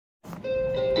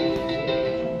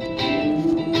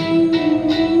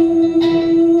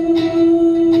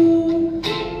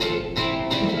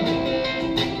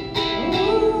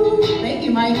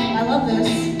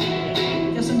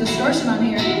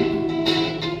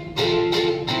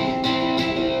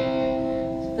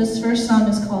This first song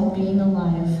is called Being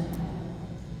Alive.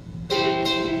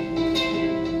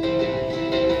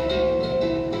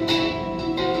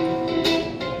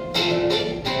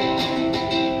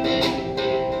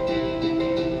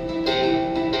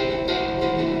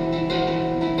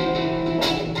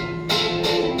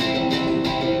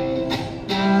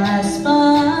 My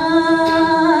spine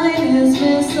is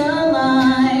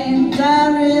misaligned.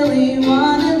 I really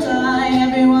wanna die.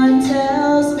 Everyone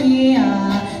tells me I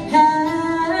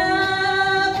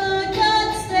have the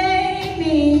guts they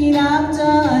need. I'm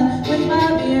done with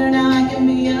my beer, now I can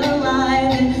be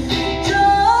alive and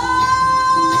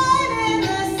join in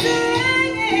the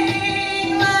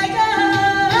singing like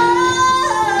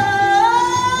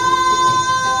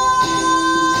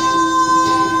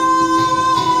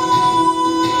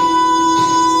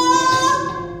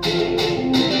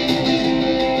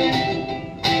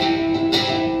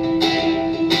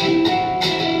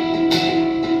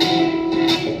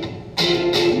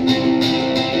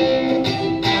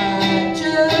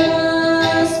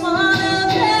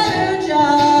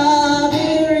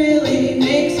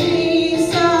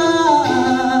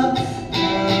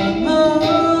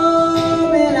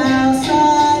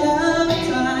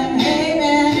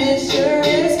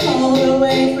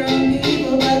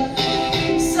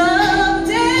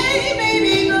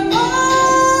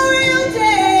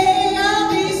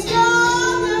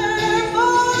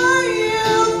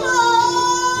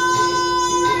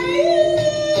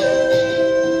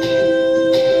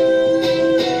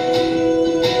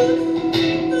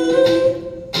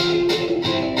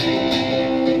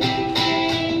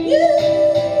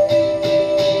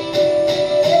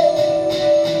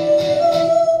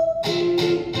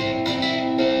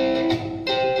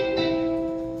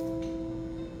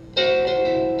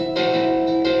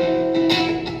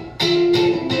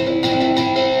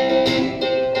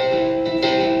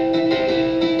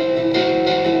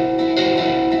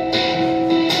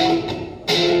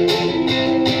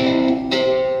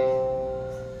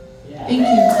Thank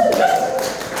you.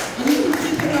 And you can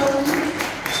keep it rolling.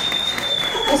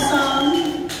 This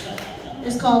song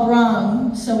is called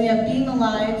Wrong. So we have Being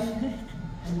Alive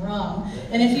and Wrong.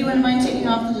 And if you wouldn't mind taking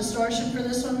off the distortion for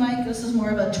this one, Mike, this is more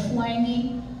of a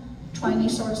twangy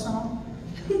sort of song.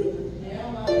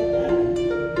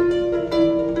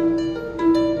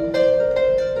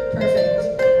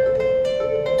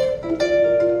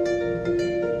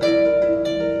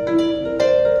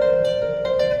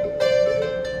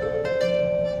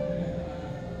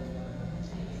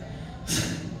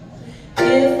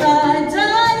 If I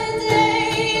die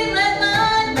today, let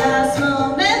my last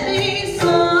moment be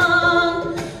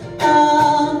sung.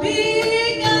 I'll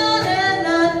be gone and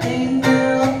nothing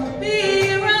will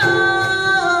be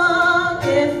wrong.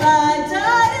 If I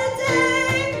die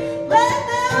today, let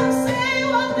them